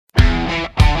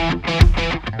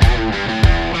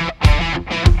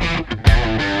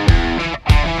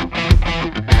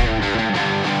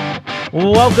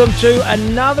Welcome to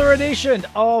another edition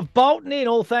of Bolton In,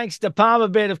 all thanks to Palmer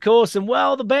Bet, of course. And,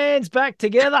 well, the band's back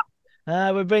together.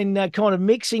 We've been kind of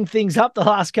mixing things up the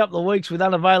last couple of weeks with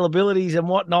unavailabilities and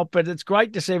whatnot, but it's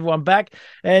great to see everyone back.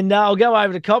 And I'll go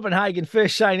over to Copenhagen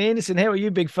first. Shane Anderson, how are you,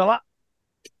 big fella?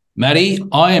 Matty,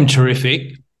 I am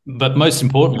terrific, but most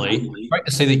importantly, great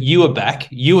to see that you are back.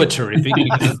 You are terrific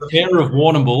because as the pair of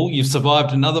Warrnambool, you've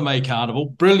survived another May Carnival.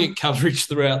 Brilliant coverage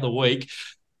throughout the week.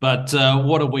 But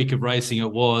what a week of racing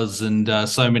it was, and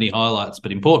so many highlights.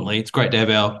 But importantly, it's great to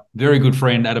have our very good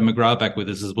friend Adam McGrath back with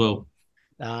us as well.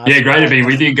 Great to be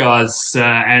with you guys.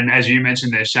 And as you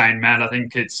mentioned there, Shane, Matt, I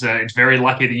think it's very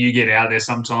lucky that you get out there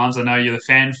sometimes. I know you're the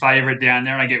fan favourite down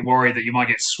there. I get worried that you might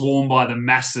get swarmed by the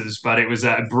masses, but it was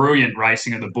a brilliant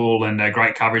racing at the Bull and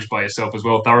great coverage by yourself as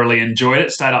well. Thoroughly enjoyed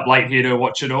it. Stayed up late here to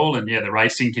watch it all. And, the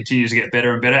racing continues to get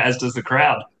better and better, as does the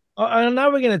crowd. I know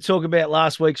we're going to talk about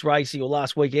last week's racing or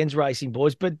last weekend's racing,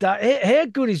 boys, but how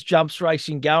good is jumps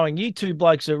racing going? You two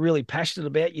blokes are really passionate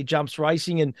about your jumps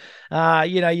racing and,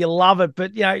 you love it.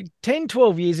 But, 10,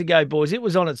 12 years ago, boys, it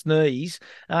was on its knees.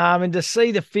 And to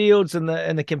see the fields and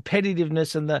the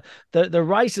competitiveness and the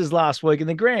races last week and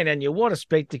the Grand Annual, what a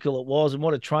spectacle it was and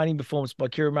what a training performance by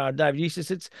Kieran and David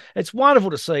Eustace. It's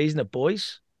wonderful to see, isn't it,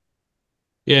 boys?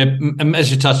 Yeah, as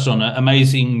you touched on,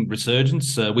 amazing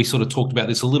resurgence. We sort of talked about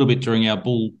this a little bit during our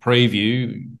Bull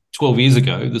preview. 12 years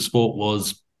ago, the sport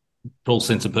was, for all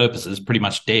sense and purposes, pretty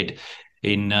much dead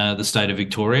in the state of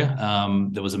Victoria.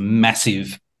 There was a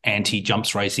massive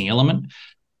anti-jumps racing element.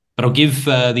 But I'll give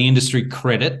the industry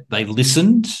credit. They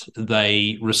listened,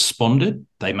 they responded,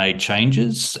 they made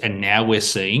changes, and now we're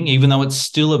seeing, even though it's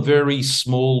still a very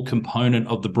small component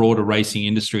of the broader racing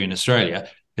industry in Australia,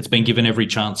 it's been given every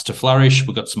chance to flourish.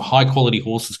 We've got some high-quality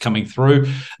horses coming through.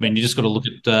 I mean, you just got to look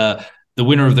at the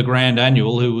winner of the Grand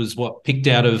Annual, who was picked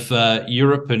out of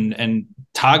Europe and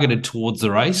targeted towards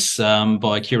the race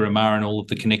by Kieran and all of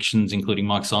the connections, including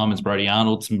Mike Simons, Brodie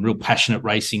Arnold, some real passionate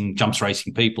jumps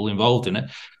racing people involved in it.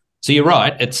 So you're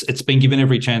right. It's been given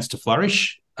every chance to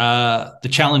flourish. The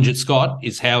challenge it's got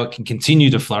is how it can continue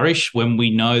to flourish when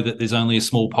we know that there's only a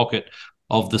small pocket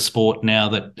of the sport now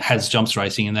that has jumps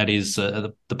racing, and that is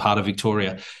the part of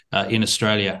Victoria in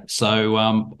Australia. So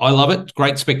I love it.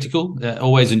 Great spectacle,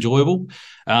 always enjoyable.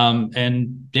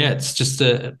 It's just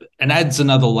and adds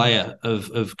another layer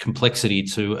of complexity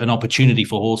to an opportunity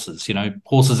for horses.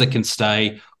 Horses that can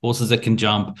stay, horses that can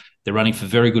jump. They're running for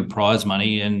very good prize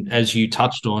money. And as you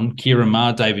touched on, Kieran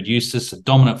Maher, David Eustace, a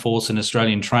dominant force in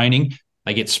Australian training.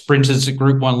 They get sprinters at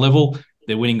Group 1 level.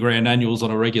 They're winning Grand Annuals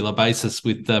on a regular basis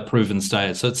with proven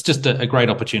stayers. So it's just a great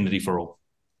opportunity for all.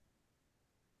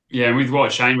 Yeah, and with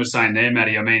what Shane was saying there,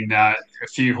 Matty, I mean, a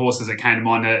few horses that came to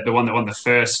mind, the one that won the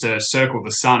first Circle of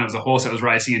the Sun, it was a horse that was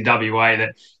racing in WA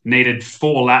that needed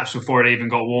 4 laps before it even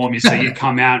got warm. You see it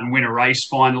come out and win a race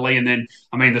finally. And then,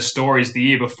 I mean, the stories the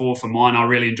year before for mine, I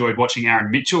really enjoyed watching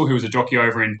Aaron Mitchell, who was a jockey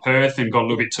over in Perth and got a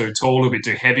little bit too tall, a little bit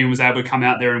too heavy and was able to come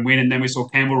out there and win. And then we saw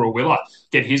Campbell Rawiller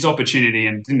get his opportunity,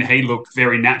 and didn't he look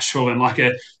very natural and like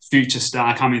a future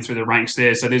star coming through the ranks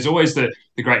there? So there's always the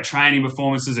great training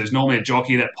performances. There's normally a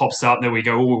jockey that pops up that we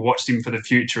go, we watched him for the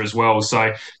future as well. So,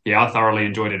 I thoroughly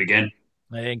enjoyed it again.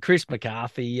 And Chris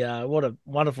McCarthy, what a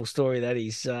wonderful story that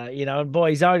is. And by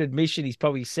his own admission, he's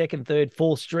probably second, third,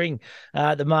 fourth string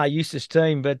at the Maher Eustace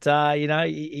team. But,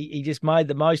 he just made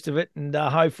the most of it. And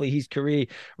hopefully his career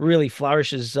really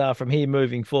flourishes from here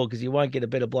moving forward, because you won't get a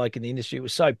better bloke in the industry. It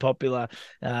was so popular,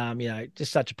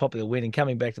 just such a popular win. And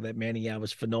coming back to that mounting yard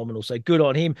was phenomenal. So good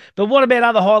on him. But what about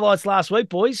other highlights last week,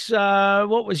 boys?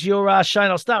 What was your, Shane,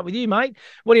 I'll start with you, mate.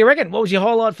 What do you reckon? What was your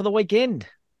highlight for the weekend?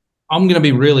 I'm going to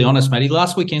be really honest, Matty.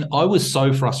 Last weekend, I was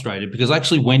so frustrated because I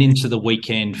actually went into the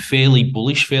weekend fairly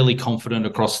bullish, fairly confident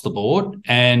across the board,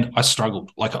 and I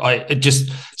struggled.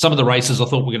 Some of the races I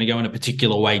thought were going to go in a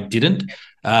particular way didn't.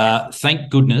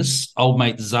 Thank goodness, old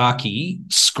mate Zaki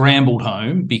scrambled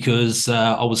home because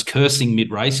I was cursing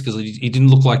mid-race because he didn't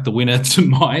look like the winner to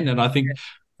mine, and I think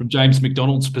from James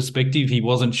McDonald's perspective, he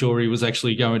wasn't sure he was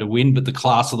actually going to win, but the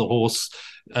class of the horse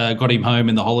got him home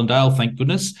in the Hollandale, thank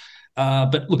goodness.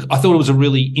 But look, I thought it was a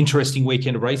really interesting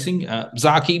weekend of racing.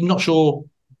 Zaki, not sure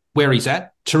where he's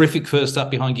at. Terrific first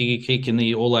up behind Giga Kick in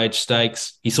the all-age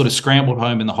stakes. He sort of scrambled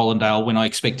home in the Hollandale when I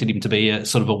expected him to be a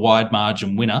sort of a wide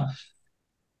margin winner.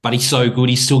 But he's so good,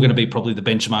 he's still going to be probably the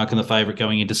benchmark and the favourite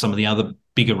going into some of the other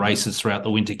bigger races throughout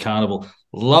the Winter Carnival.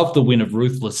 Love the win of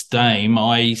Ruthless Dame.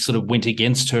 I sort of went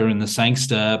against her in the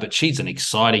Sangster, but she's an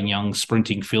exciting young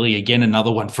sprinting filly. Again,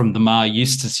 another one from the Maher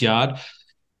Eustace yard.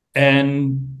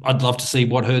 And I'd love to see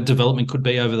what her development could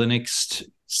be over the next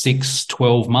 6,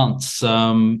 12 months.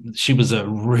 She was a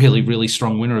really, really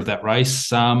strong winner of that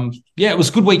race. It was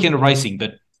a good weekend of racing,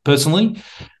 but personally,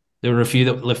 there were a few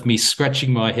that left me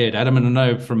scratching my head, Adam, and I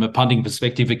know from a punting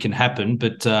perspective it can happen,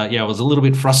 but I was a little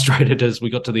bit frustrated as we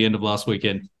got to the end of last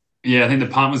weekend. Yeah, I think the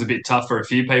punt was a bit tough for a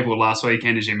few people last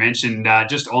weekend, as you mentioned.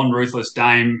 Just on Ruthless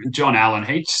Dame, John Allen,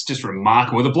 he's just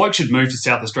remarkable. The bloke should move to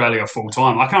South Australia full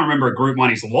time. I can't remember a Group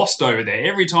 1 he's lost over there.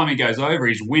 Every time he goes over,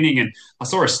 he's winning. And I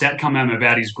saw a stat come out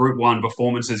about his Group 1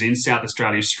 performances in South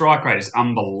Australia. His strike rate is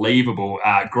unbelievable.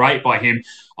 Great by him.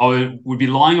 I would be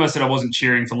lying if I said I wasn't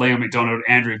cheering for Liam McDonald,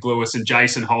 Andrew Lewis, and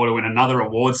Jason Holder when another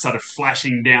award started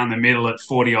flashing down the middle at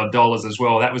 $40 as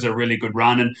well. That was a really good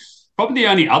run. And probably the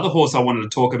only other horse I wanted to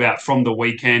talk about from the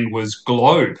weekend was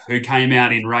Globe, who came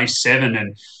out in race 7.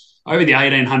 And over the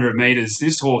 1,800 metres,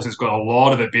 this horse has got a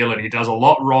lot of ability. It does a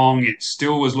lot wrong. It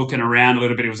still was looking around a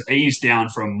little bit. It was eased down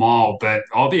for a mile. But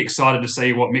I'll be excited to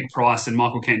see what Mick Price and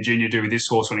Michael Kent Jr. do with this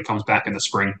horse when it comes back in the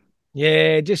spring.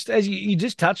 Yeah, just as you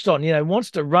just touched on,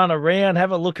 wants to run around,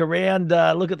 have a look around,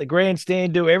 look at the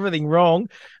grandstand, do everything wrong.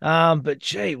 But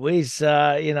gee whiz,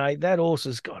 that horse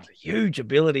has got huge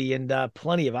ability and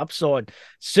plenty of upside.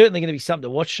 Certainly going to be something to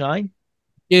watch, Shane.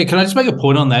 Yeah, can I just make a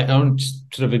point on that? I want to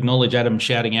sort of acknowledge Adam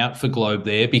shouting out for Globe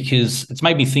there, because it's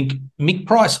made me think Mick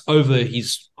Price over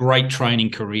his great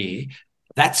training career,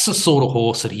 that's the sort of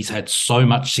horse that he's had so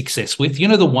much success with. You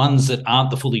know, the ones that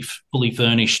aren't the fully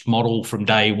furnished model from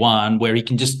day one, where he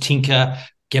can just tinker,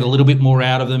 get a little bit more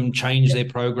out of them, change their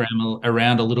program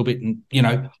around a little bit. And,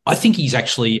 I think he's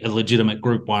actually a legitimate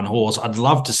Group 1 horse. I'd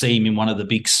love to see him in one of the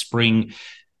big spring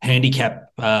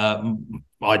handicap,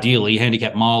 ideally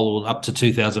handicap mile or up to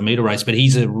 2,000 metre race, but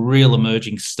he's a real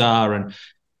emerging star. And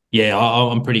yeah,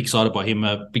 I'm pretty excited by him.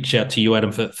 A big shout to you,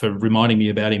 Adam, for reminding me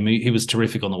about him. He was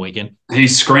terrific on the weekend. He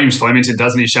screams Flemington,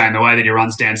 doesn't he, Shane? The way that he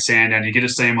runs down Sandown. You get to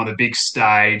see him on the big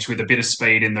stage with a bit of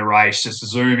speed in the race, just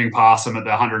zooming past him at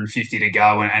the 150 to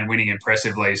go and winning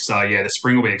impressively. So, yeah, the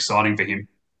spring will be exciting for him.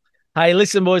 Hey,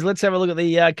 listen, boys, let's have a look at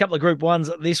the couple of Group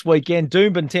 1s this weekend.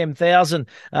 Doomben 10,000.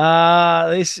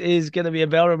 This is going to be a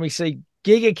belter, and we see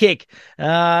Giga Kick.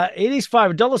 It is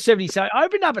favourite, $1.70. So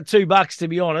opened up at $2, to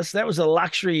be honest. That was a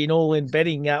luxury in all-in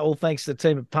betting, all thanks to the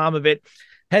team at Palmerbet.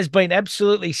 Has been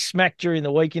absolutely smacked during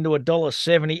the week into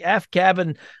 $1.70. Af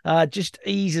Cabin just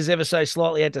eases ever so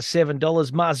slightly out to $7.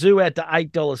 Marzu out to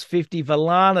 $8.50.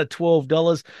 Valana,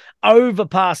 $12. Over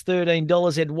past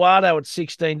 $13. Eduardo at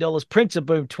 $16. Prince of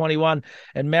Boom, $21.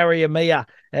 And Maria Mia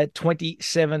at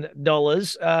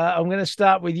 $27. I'm going to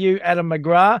start with you, Adam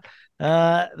McGrath.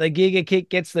 The Giga Kick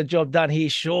gets the job done here,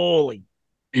 surely.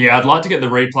 Yeah, I'd like to get the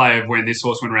replay of when this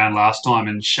horse went around last time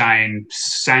and Shane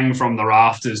sang from the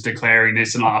rafters declaring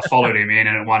this, and I followed him in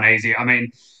and it won easy. I mean,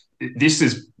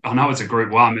 I know it's a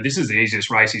Group 1, but this is the easiest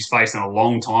race he's faced in a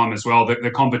long time as well.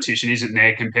 The competition isn't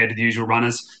there compared to the usual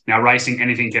runners. Now, racing,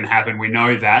 anything can happen. We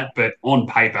know that, but on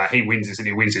paper, he wins this, and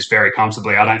he wins this very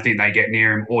comfortably. I don't think they get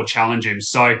near him or challenge him.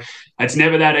 So it's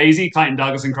never that easy. Clayton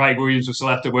Douglas and Craig Williams will still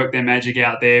have to work their magic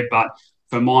out there, but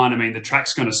for mine, I mean, the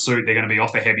track's going to suit. They're going to be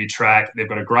off a heavy track. They've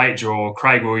got a great draw.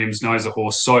 Craig Williams knows the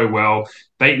horse so well.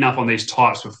 Beaten up on these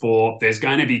types before. There's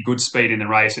going to be good speed in the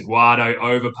race. Eduardo,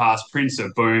 Overpass, Prince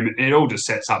of Boom. It all just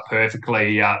sets up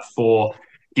perfectly for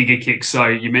Giga Kick. So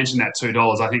you mentioned that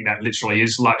 $2. I think that literally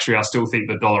is luxury. I still think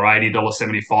the $1.80,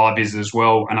 $1.75 is as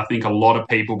well. And I think a lot of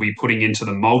people will be putting into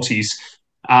the multis.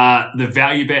 The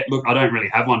value bet, look, I don't really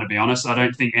have one, to be honest. I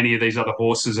don't think any of these other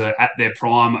horses are at their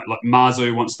prime. Like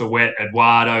Marzu wants the wet.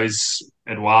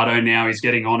 Eduardo now, he's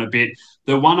getting on a bit.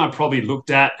 The one I probably looked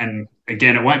at, and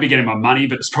again, it won't be getting my money,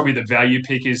 but it's probably the value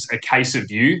pick, is A Case of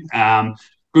You.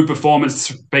 Good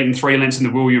performance, beaten 3 lengths in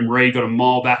the William Reid, got a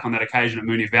mile back on that occasion at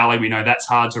Moonee Valley. We know that's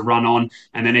hard to run on.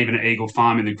 And then even at Eagle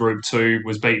Farm in the Group 2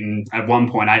 was beaten at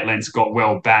 1.8 lengths, got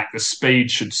well back. The speed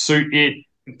should suit it.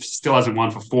 Still hasn't won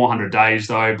for 400 days,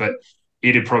 though, but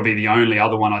it'd probably be the only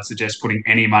other one I'd suggest putting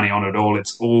any money on at all.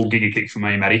 It's all Giga Kick for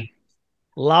me, Matty.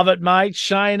 Love it, mate.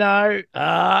 Shano,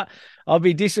 I'll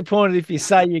be disappointed if you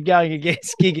say you're going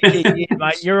against Giga Kick here,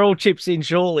 mate. You're all chips in,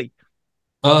 surely.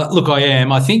 Look, I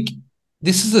am. I think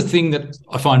this is the thing that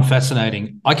I find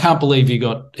fascinating. I can't believe you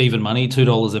got even money,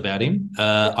 $2 about him.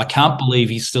 I can't believe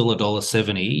he's still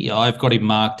 $1.70. I've got him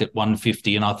marked at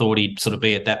 $1.50, and I thought he'd sort of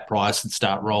be at that price and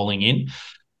start rolling in.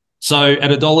 So at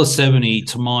 $1.70,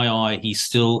 to my eye, he's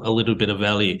still a little bit of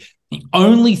value. The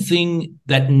only thing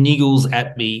that niggles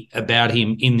at me about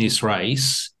him in this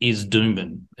race is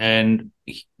Doomben. And,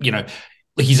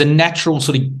 he's a natural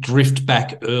sort of drift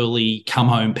back early, come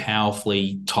home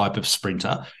powerfully type of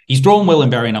sprinter. He's drawn well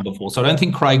in barrier number 4, so I don't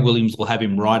think Craig Williams will have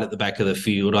him right at the back of the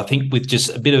field. I think with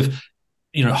just a bit of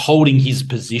holding his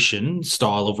position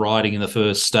style of riding in the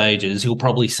first stages, he'll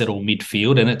probably settle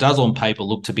midfield. And it does on paper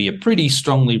look to be a pretty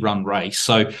strongly run race.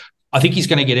 So I think he's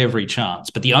going to get every chance.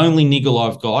 But the only niggle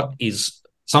I've got is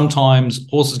sometimes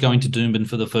horses going to Doomben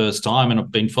for the first time, and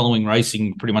I've been following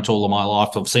racing pretty much all of my life.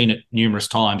 I've seen it numerous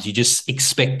times. You just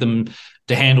expect them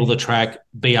to handle the track,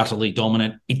 be utterly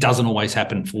dominant. It doesn't always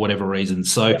happen for whatever reason.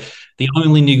 So the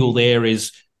only niggle there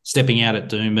is stepping out at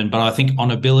Doomben, but I think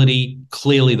on ability,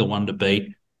 clearly the one to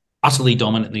beat. Utterly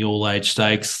dominant in the all-age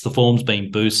stakes. The form's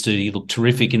been boosted. He looked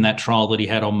terrific in that trial that he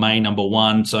had on May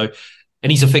 #1. So,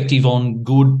 and he's effective on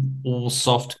good or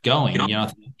soft going. I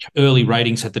think early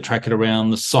ratings had the track at around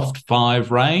the soft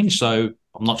 5 range. So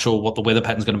I'm not sure what the weather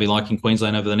pattern's going to be like in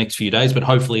Queensland over the next few days, but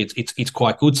hopefully it's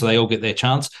quite good, so they all get their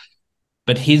chance.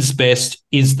 But his best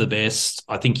is the best.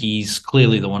 I think he's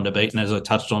clearly the one to beat. And as I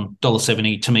touched on,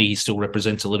 $1.70, to me, he still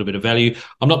represents a little bit of value.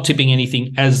 I'm not tipping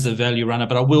anything as the value runner,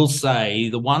 but I will say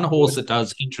the one horse that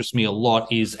does interest me a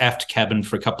lot is Aft Cabin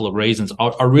for a couple of reasons.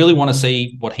 I really want to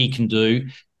see what he can do,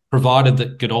 provided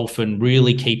that Godolphin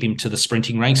really keep him to the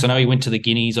sprinting ranks. I know he went to the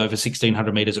Guineas over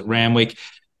 1,600 metres at Randwick.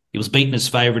 He was beaten as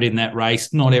favourite in that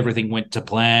race. Not everything went to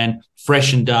plan.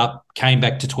 Freshened up, came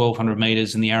back to 1,200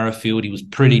 metres in the Arrowfield. He was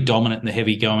pretty dominant in the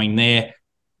heavy going there.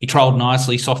 He trialled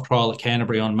nicely, soft trial at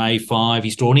Canterbury on May 5.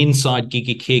 He's drawn inside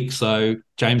Giga Kick, so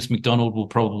James McDonald will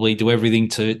probably do everything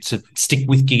to stick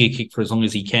with Giga Kick for as long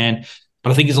as he can.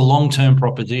 But I think as a long-term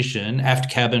proposition, Aft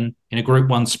Cabin in a Group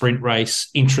 1 sprint race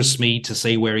interests me to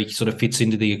see where he sort of fits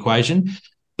into the equation.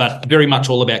 But very much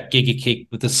all about Giga Kick,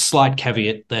 with the slight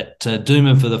caveat that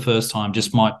Doomben for the first time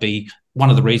just might be one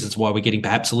of the reasons why we're getting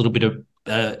perhaps a little bit of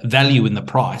value in the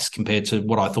price compared to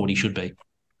what I thought he should be.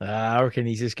 I reckon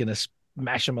he's just going to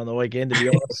smash him on the weekend, to be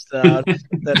honest.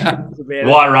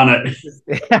 Why run it?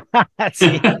 That's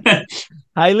it.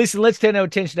 Hey, listen, let's turn our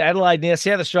attention to Adelaide now.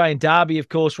 South Australian Derby, of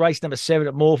course, race number 7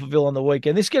 at Morphettville on the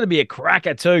weekend. This is going to be a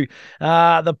cracker too.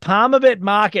 The Palmerbet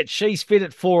market, she's fit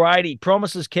at $4.80.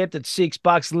 Promises kept at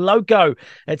 $6. Loco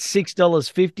at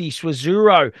 $6.50.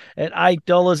 Swazuro at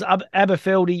 $8.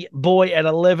 Aberfeldy Boy at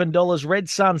 $11. Red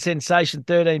Sun Sensation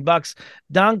 $13.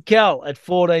 Dunkel at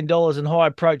 $14 and High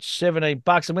Approach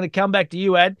 $17. I'm going to come back to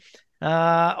you, Ad.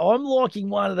 I'm liking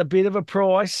one at a bit of a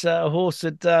price, a horse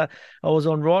that I was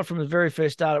on right from the very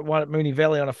first start at one at Moonee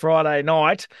Valley on a Friday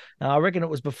night. I reckon it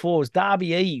was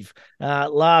Derby Eve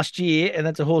last year, and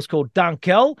that's a horse called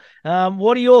Dunkel.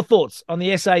 What are your thoughts on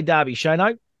the SA Derby,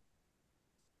 Shano?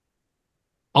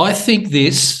 I think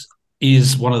this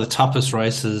is one of the toughest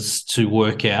races to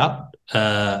work out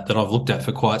that I've looked at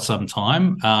for quite some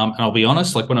time. And I'll be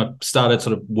honest, like when I started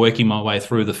sort of working my way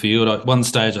through the field, at one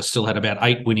stage I still had about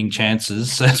 8 winning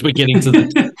chances as we're getting to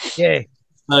the... Yeah.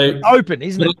 So, open,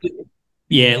 isn't it?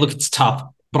 Yeah, look, it's tough,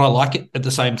 but I like it at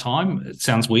the same time. It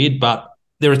sounds weird, but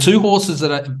there are 2 horses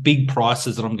that are big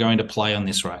prices that I'm going to play on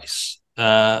this race.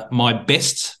 My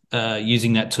best,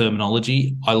 using that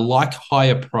terminology, I like High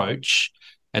Approach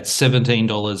at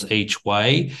 $17 each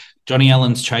way. Johnny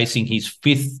Allen's chasing his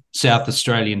 5th South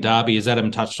Australian Derby, as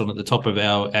Adam touched on at the top of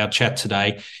our chat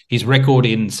today. His record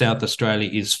in South Australia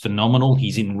is phenomenal.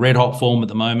 He's in red-hot form at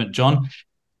the moment, John.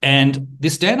 And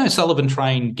this Dan O'Sullivan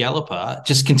trained galloper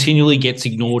just continually gets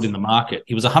ignored in the market.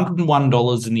 He was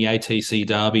 $101 in the ATC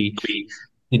Derby,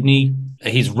 didn't he?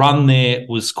 His run there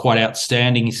was quite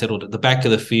outstanding. He settled at the back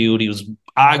of the field. He was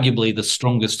arguably the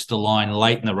strongest to the line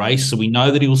late in the race, so we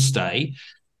know that he'll stay.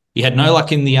 He had no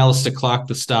luck in the Alistair Clark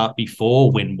the start before,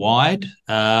 went wide.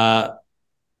 I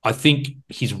think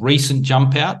his recent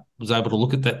jump out, was able to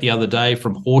look at that the other day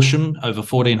from Horsham over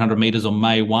 1,400 metres on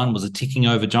May 1, was a ticking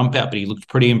over jump out, but he looked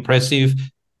pretty impressive.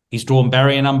 He's drawn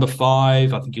barrier number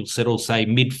 5. I think he'll settle, say,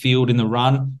 midfield in the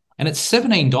run. And at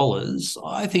 $17,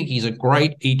 I think he's a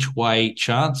great each way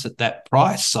chance at that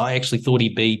price. I actually thought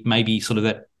he'd be maybe sort of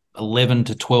that $11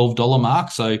 to $12 mark.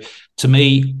 So to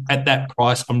me, at that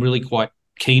price, I'm really quite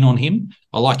keen on him.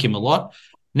 I like him a lot.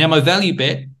 Now, my value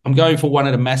bet, I'm going for one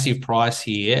at a massive price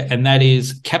here, and that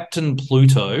is Captain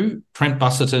Pluto, Trent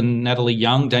Busserton, Natalie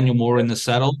Young, Daniel Moore in the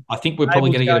saddle. I think we're probably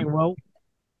going to get well.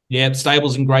 Yeah,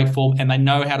 stable's in great form, and they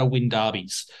know how to win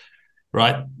derbies.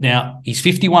 Right now, he's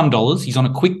 $51. He's on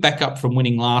a quick backup from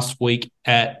winning last week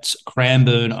at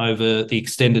Cranbourne over the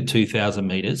extended 2,000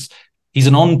 metres. He's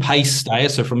an on-pace stayer,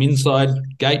 so from inside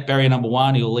gate barrier number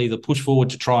 1, he'll either push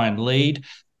forward to try and lead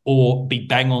or be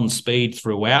bang on speed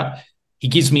throughout. He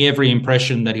gives me every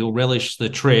impression that he'll relish the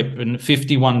trip. And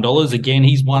 $51, again,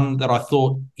 he's one that I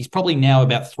thought he's probably now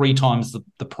about 3 times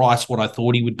the price what I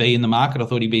thought he would be in the market. I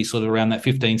thought he'd be sort of around that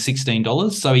 $15,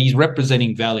 $16. So he's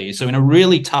representing value. So in a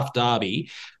really tough derby,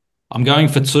 I'm going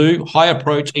for two. High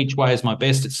approach each way is my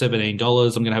best at $17.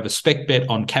 I'm going to have a spec bet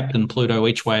on Captain Pluto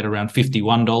each way at around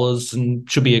 $51 and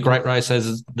should be a great race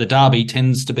as the Derby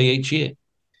tends to be each year.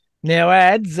 Now,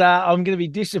 ads, I'm going to be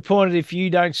disappointed if you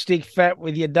don't stick fat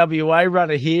with your WA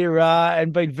runner here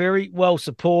and been very well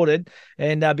supported.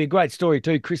 And be a great story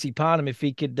too, Chrissy Parnham, if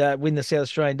he could win the South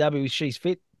Australian Derby with She's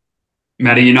Fit.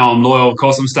 Matty, you know I'm loyal. Of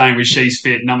course, I'm staying with She's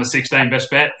Fit, number 16,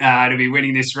 best bet to be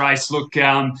winning this race. Look,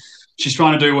 she's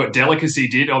trying to do what Delicacy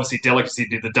did. Obviously, Delicacy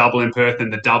did the double in Perth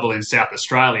and the double in South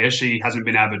Australia. She hasn't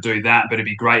been able to do that, but it'd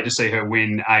be great to see her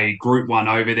win a Group 1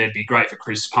 over there. It'd be great for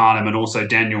Chris Parnham and also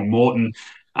Daniel Morton.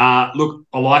 Look,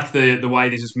 I like the way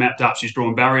this is mapped up. She's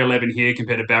drawn barrier 11 here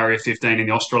compared to barrier 15 in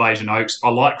the Australasian Oaks. I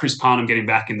like Chris Parnham getting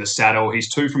back in the saddle. He's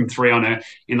 2 from 3 on her.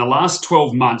 In the last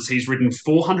 12 months, he's ridden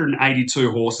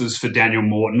 482 horses for Daniel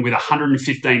Morton with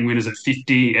 115 winners at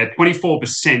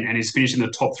 24%, and he's finishing the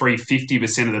top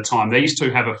 50% of the time. These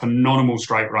two have a phenomenal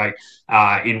straight rate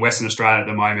in Western Australia at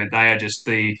the moment. They are just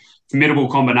the formidable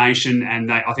combination,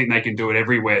 and I think they can do it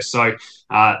everywhere. So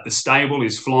the stable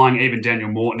is flying. Even Daniel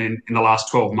Morton in the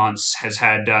last 12 months has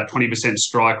had 20%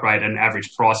 strike rate and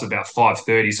average price of about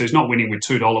 $5.30. So he's not winning with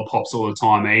 $2 pops all the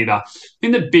time either. I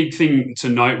think the big thing to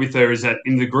note with her is that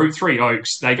in the Group 3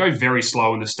 Oaks, they go very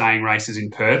slow in the staying races in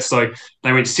Perth. So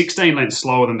they went 16 lengths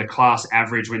slower than the class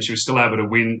average when she was still able to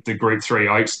win the Group 3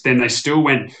 Oaks. Then they still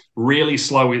went really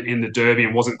slow in the Derby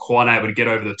and wasn't quite able to get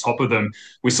over the top of them.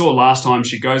 We saw last time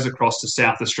she goes across to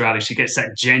South Australia, she gets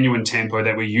that genuine tempo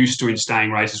that we're used to in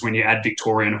staying races when you add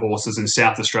Victorian horses and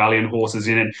South Australian horses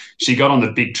in it. She got on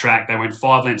the big track. They went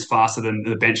 5 lengths faster than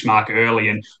the benchmark early,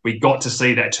 and we got to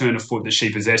see that turn of foot that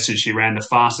she possesses. She ran the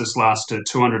fastest last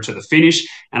 200 to the finish,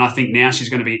 and I think now she's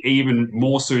going to be even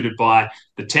more suited by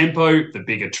the tempo, the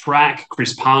bigger track.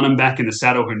 Chris Parnham back in the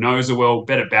saddle, who knows her well,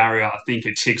 better barrier. I think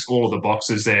it ticks all of the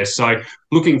boxes there. So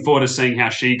looking forward to seeing how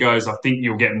she goes. I think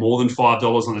you'll get more than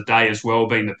 $5 on the day as well,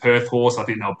 being the Perth horse. I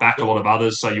think they'll back a lot of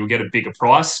others, so you'll get a bigger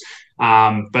price.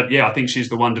 But yeah, I think she's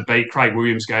the one to beat. Craig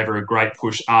Williams gave her a great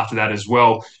push after that as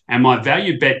well. And my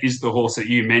value bet is the horse that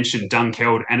you mentioned,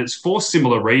 Dunkeld, and it's for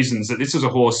similar reasons. That this is a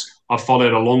horse I've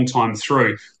followed a long time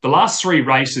through. The last 3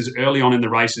 races, early on in the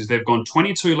races, they've gone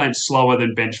 22 lengths slower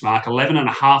than benchmark, 11 and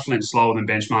a half lengths slower than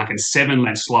benchmark, and 7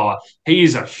 lengths slower. He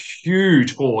is a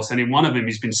huge horse, and in one of them,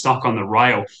 he's been stuck on the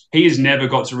rail. He has never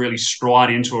got to really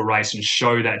stride into a race and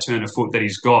show that turn of foot that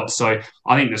he's got. So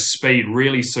I think the speed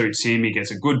really suits him. He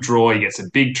gets a good draw, he gets a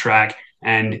big track,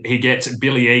 and he gets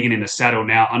Billy Egan in the saddle.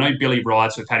 Now, I know Billy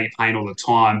rides for Paddy Payne all the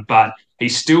time, but he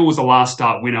still was the last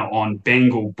start winner on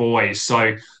Bengal Boys.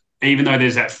 So even though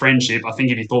there's that friendship, I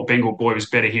think if he thought Bengal Boy was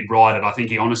better, he'd ride it. I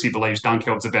think he honestly believes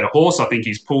Dunkeld's a better horse. I think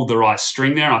he's pulled the right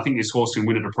string there. And I think this horse can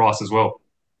win at a price as well.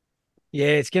 Yeah,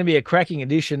 it's going to be a cracking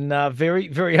edition. Very,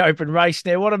 very open race.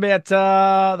 Now, what about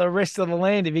the rest of the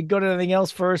land? Have you got anything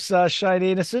else for us, Shane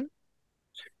Anderson?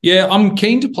 Yeah, I'm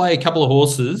keen to play a couple of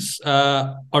horses.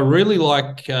 I really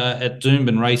like at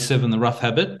Doomben race 7, the Rough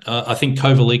Habit. I think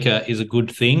Kovalica is a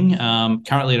good thing.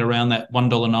 Currently at around that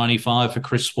 $1.95 for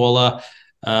Chris Waller.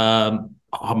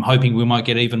 I'm hoping we might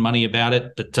get even money about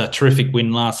it, but terrific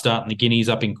win last start in the Guineas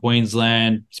up in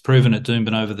Queensland. He's proven at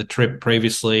Doomben over the trip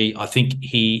previously. I think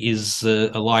he is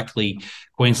a likely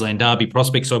Queensland Derby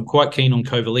prospect, so I'm quite keen on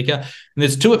Kovalica. And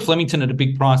there's 2 at Flemington at a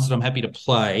big price that I'm happy to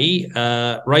play.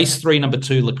 Race 3, number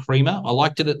 2, La Crema. I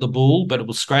liked it at the Bull, but it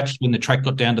was scratched when the track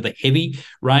got down to the heavy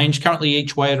range. Currently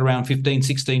each way at around $15,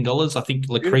 $16. I think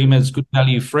La Crema is good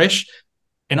value fresh.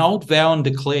 An old Vow and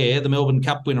Declare, the Melbourne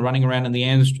Cup winner running around in the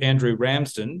Andrew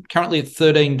Ramsden, currently at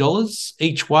 $13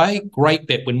 each way. Great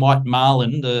bet when Mike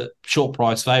Marlin, the short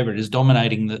price favourite, is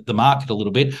dominating the market a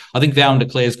little bit. I think Vow and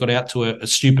Declare's got out to a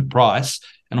stupid price,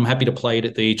 and I'm happy to play it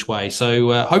at the each way.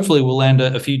 So hopefully we'll land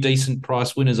a few decent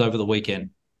price winners over the weekend.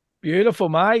 Beautiful,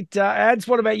 mate. Ads,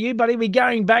 what about you, buddy? Are we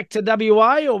going back to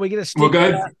WA or are we going to stick? We'll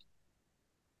go.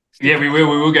 Yeah, we will.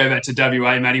 We will go back to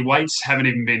WA, Matty. Weights haven't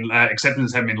even been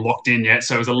acceptances haven't been locked in yet,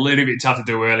 so it was a little bit tough to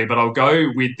do early. But I'll go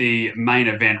with the main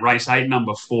event, race 8,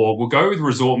 number 4. We'll go with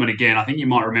Resortment again. I think you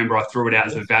might remember I threw it out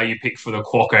as a value pick for the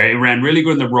Quokka. It ran really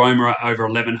good in the Roma over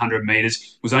 1,100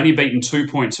 metres. Was only beaten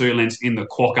 2.2 lengths in the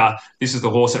Quokka. This is the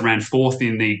horse that ran 4th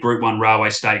in the Group 1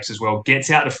 Railway Stakes as well.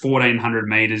 Gets out to 1,400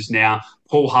 metres now.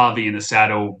 Paul Harvey in the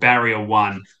saddle, barrier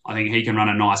 1. I think he can run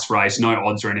a nice race. No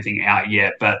odds or anything out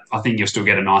yet, but I think you'll still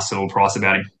get a nice little price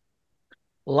about him.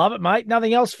 Love it, mate.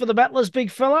 Nothing else for the battlers,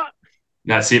 big fella?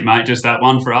 That's it, mate. Just that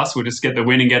one for us. We'll just get the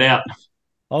win and get out.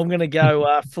 I'm going to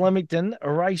go Flemington,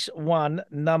 race 1,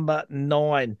 number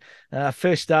 9.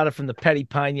 First starter from the Paddy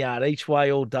Payne yard, each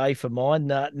way all day for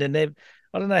mine. I don't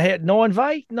know how,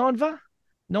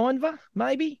 Nineva,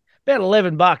 maybe? about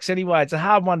 $11 anyway. It's a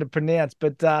hard one to pronounce,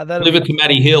 but that'll Leave be it to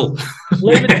Matty Hill.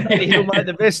 leave it to Matty Hill, mate,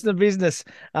 the best in the business.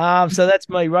 So that's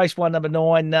me, race 1, number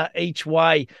 9, each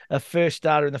way, a first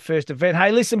starter in the first event.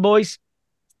 Hey, listen, boys.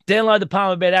 Download the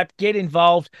Palmerbet app, get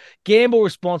involved, gamble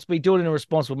responsibly, do it in a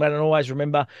responsible manner, and always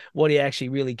remember what you're actually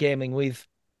really gambling with.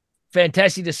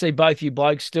 Fantastic to see both you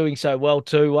blokes doing so well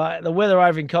too. The weather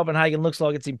over in Copenhagen looks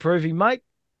like it's improving, mate.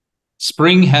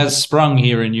 Spring has sprung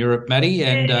here in Europe, Matty,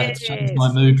 and it's changed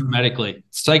my mood dramatically.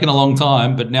 It's taken a long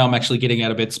time, but now I'm actually getting out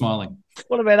of bed smiling.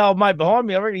 What about old mate behind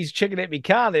me? I reckon he's checking out my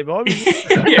car there behind me.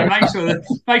 Yeah,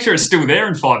 make sure it's still there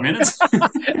in 5 minutes.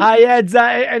 Hey, Ads,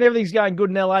 and everything's going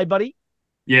good in LA, buddy.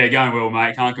 Yeah, going well,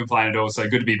 mate. Can't complain at all. So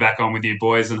good to be back on with you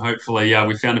boys, and hopefully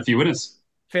we found a few winners.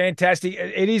 Fantastic.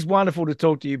 It is wonderful to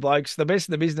talk to you blokes, the best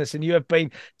in the business, and you have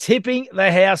been tipping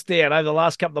the house down over the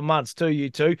last couple of months too, you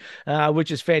two,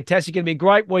 which is fantastic. Going to be a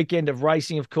great weekend of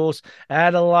racing, of course.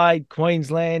 Adelaide,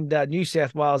 Queensland, New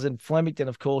South Wales, and Flemington,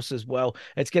 of course, as well.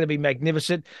 It's going to be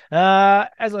magnificent.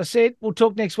 As I said, we'll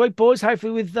talk next week, boys,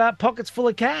 hopefully with pockets full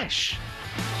of cash.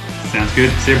 Sounds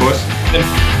good. See you, boys.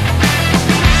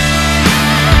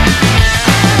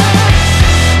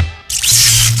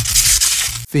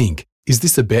 Think. Is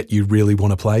this a bet you really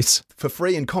want to place? For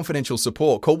free and confidential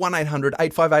support, call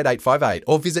 1-800-858-858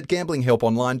 or visit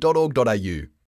gamblinghelponline.org.au.